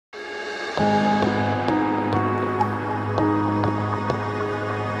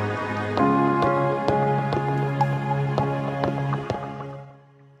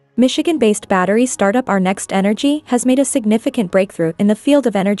Michigan-based battery startup Our Next Energy has made a significant breakthrough in the field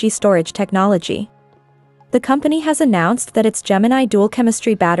of energy storage technology. The company has announced that its Gemini dual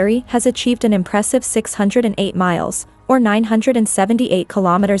chemistry battery has achieved an impressive 608 miles, or 978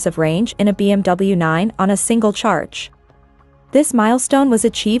 kilometers of range in a BMW 9 on a single charge. This milestone was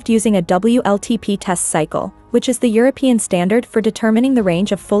achieved using a WLTP test cycle, which is the European standard for determining the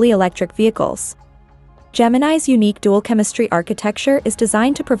range of fully electric vehicles. Gemini's unique dual chemistry architecture is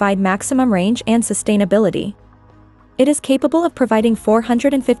designed to provide maximum range and sustainability. It is capable of providing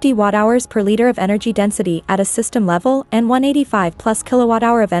 450 watt-hours per liter of energy density at a system level and 185 plus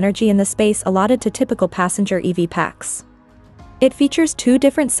kilowatt-hour of energy in the space allotted to typical passenger EV packs. It features two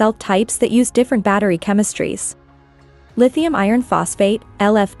different cell types that use different battery chemistries. Lithium iron phosphate,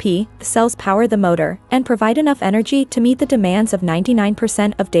 LFP, cells power the motor and provide enough energy to meet the demands of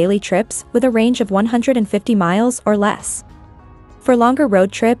 99% of daily trips with a range of 150 miles or less. For longer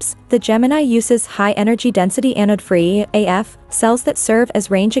road trips, the Gemini uses high-energy density anode-free AF cells that serve as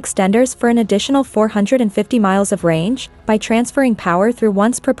range extenders for an additional 450 miles of range by transferring power through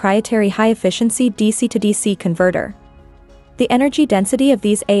one's proprietary high-efficiency DC-to-DC converter. The energy density of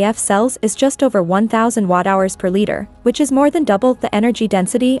these AF cells is just over 1,000 watt-hours per liter, which is more than double the energy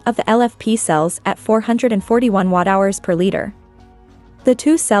density of the LFP cells at 441 watt-hours per liter. The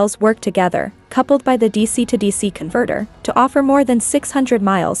two cells work together, coupled by the DC-to-DC converter, to offer more than 600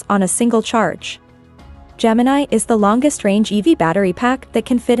 miles on a single charge. Gemini is the longest-range EV battery pack that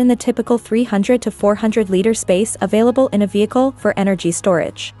can fit in the typical 300 to 400 liter space available in a vehicle for energy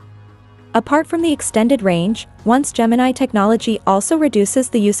storage. Apart from the extended range, one's Gemini technology also reduces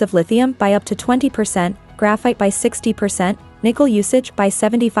the use of lithium by up to 20%, graphite by 60%, nickel usage by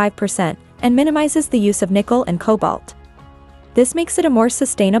 75%, and minimizes the use of nickel and cobalt. This makes it a more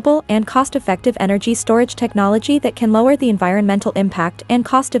sustainable and cost-effective energy storage technology that can lower the environmental impact and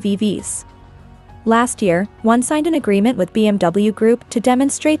cost of EVs. Last year, one signed an agreement with BMW Group to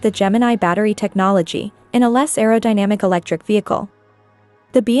demonstrate the Gemini battery technology in a less aerodynamic electric vehicle.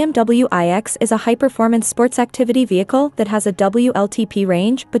 The BMW iX is a high-performance sports activity vehicle that has a WLTP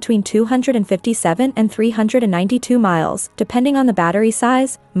range between 257 and 392 miles, depending on the battery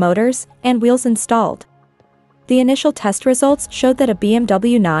size, motors, and wheels installed. The initial test results showed that a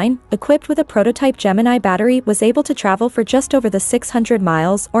BMW 9, equipped with a prototype Gemini battery, was able to travel for just over the 600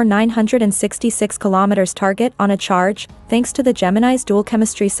 miles or 966 kilometers target on a charge, thanks to the Gemini's dual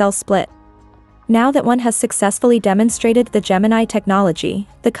chemistry cell split. Now that one has successfully demonstrated the Gemini technology,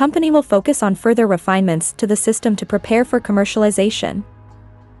 the company will focus on further refinements to the system to prepare for commercialization.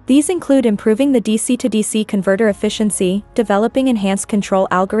 These include improving the DC-to-DC converter efficiency, developing enhanced control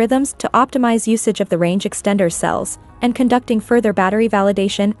algorithms to optimize usage of the range extender cells, and conducting further battery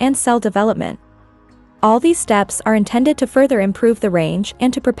validation and cell development. All these steps are intended to further improve the range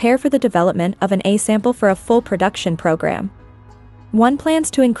and to prepare for the development of an A-sample for a full production program. One plans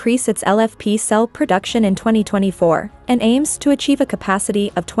to increase its LFP cell production in 2024 and aims to achieve a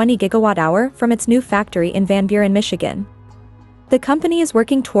capacity of 20 gigawatt-hour from its new factory in Van Buren, Michigan. The company is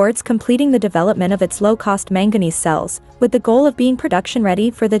working towards completing the development of its low-cost manganese cells, with the goal of being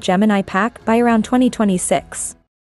production-ready for the Gemini pack by around 2026.